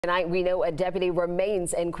Tonight, we know a deputy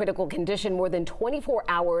remains in critical condition more than 24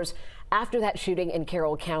 hours after that shooting in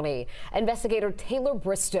Carroll County. Investigator Taylor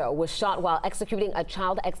Bristow was shot while executing a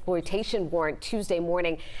child exploitation warrant Tuesday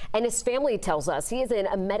morning, and his family tells us he is in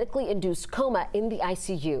a medically induced coma in the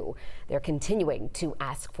ICU. They're continuing to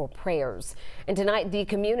ask for prayers. And tonight, the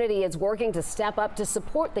community is working to step up to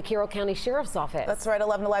support the Carroll County Sheriff's Office. That's right.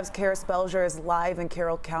 11 Alive's Karis Belger is live in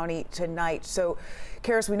Carroll County tonight. So,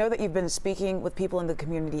 Karis, we know that you've been speaking with people in the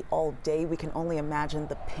community all day. We can only imagine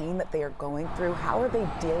the pain that they are going through. How are they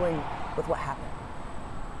dealing with what happened?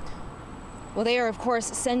 Well, they are, of course,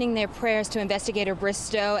 sending their prayers to Investigator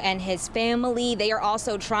Bristow and his family. They are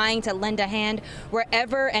also trying to lend a hand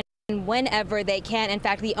wherever and whenever they can. In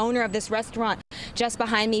fact, the owner of this restaurant just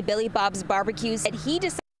behind me, Billy Bob's Barbecue, said he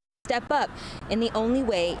decided to step up in the only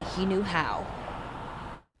way he knew how.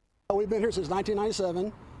 We've been here since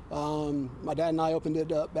 1997. My dad and I opened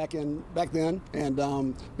it up back then, and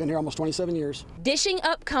been here almost 27 years. Dishing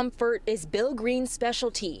up comfort is Bill Green's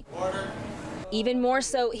specialty. Order. Even more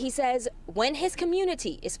so, he says, when his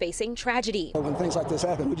community is facing tragedy. When things like this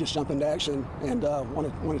happen, we just jump into action and want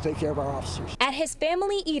to take care of our officers. At his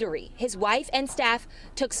family eatery, his wife and staff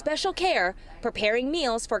took special care preparing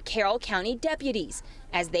meals for Carroll County deputies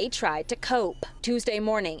as they tried to cope. Tuesday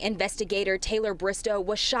morning, investigator Taylor Bristow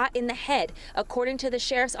was shot in the head, according to the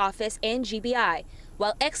Sheriff's Office and GBI,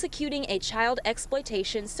 while executing a child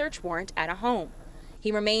exploitation search warrant at a home. He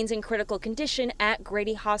remains in critical condition at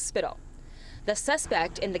Grady Hospital. The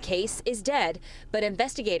suspect in the case is dead, but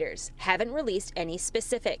investigators haven't released any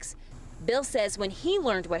specifics. Bill says when he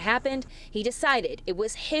learned what happened, he decided it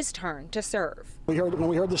was his turn to serve. When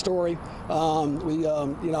we heard the story,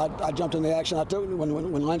 I jumped into action.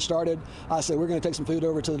 When lunch started, I said we're going to take some food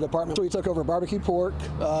over to the department. So we took over barbecue pork,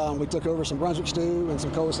 we took over some Brunswick stew and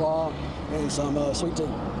some coleslaw and some sweet tea.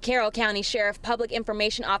 Carroll County Sheriff Public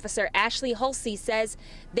Information Officer Ashley Hulsey says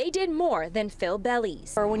they did more than fill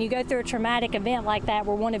bellies. Or when you go through a traumatic event like that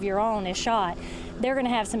where one of your own is shot, they're going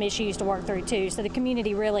to have some issues to work through too. So the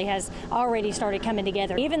community really has already started coming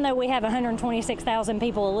together. Even though we have 126,000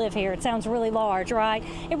 people who live here, it sounds really large, right?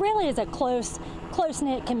 It really is a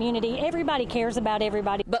close-knit community. Everybody cares about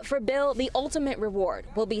everybody. But for Bill, the ultimate reward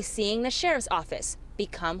will be seeing the Sheriff's Office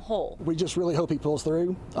become whole. We just really hope he pulls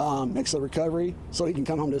through, makes the recovery so he can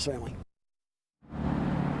come home to his family.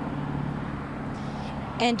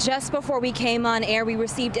 And just before we came on air, we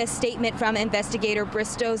received a statement from Investigator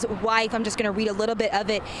Bristow's wife. I'm just going to read a little bit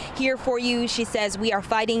of it here for you. She says, "We are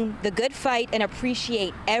fighting the good fight and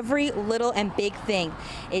appreciate every little and big thing.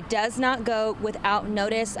 It does not go without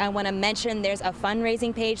notice." I want to mention there's a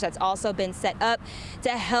fundraising page that's also been set up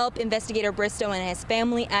to help Investigator Bristow and his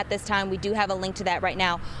family at this time. We do have a link to that right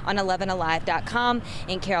now on 11alive.com.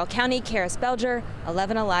 In Carroll County, Karis Belger,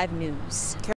 11 Alive News.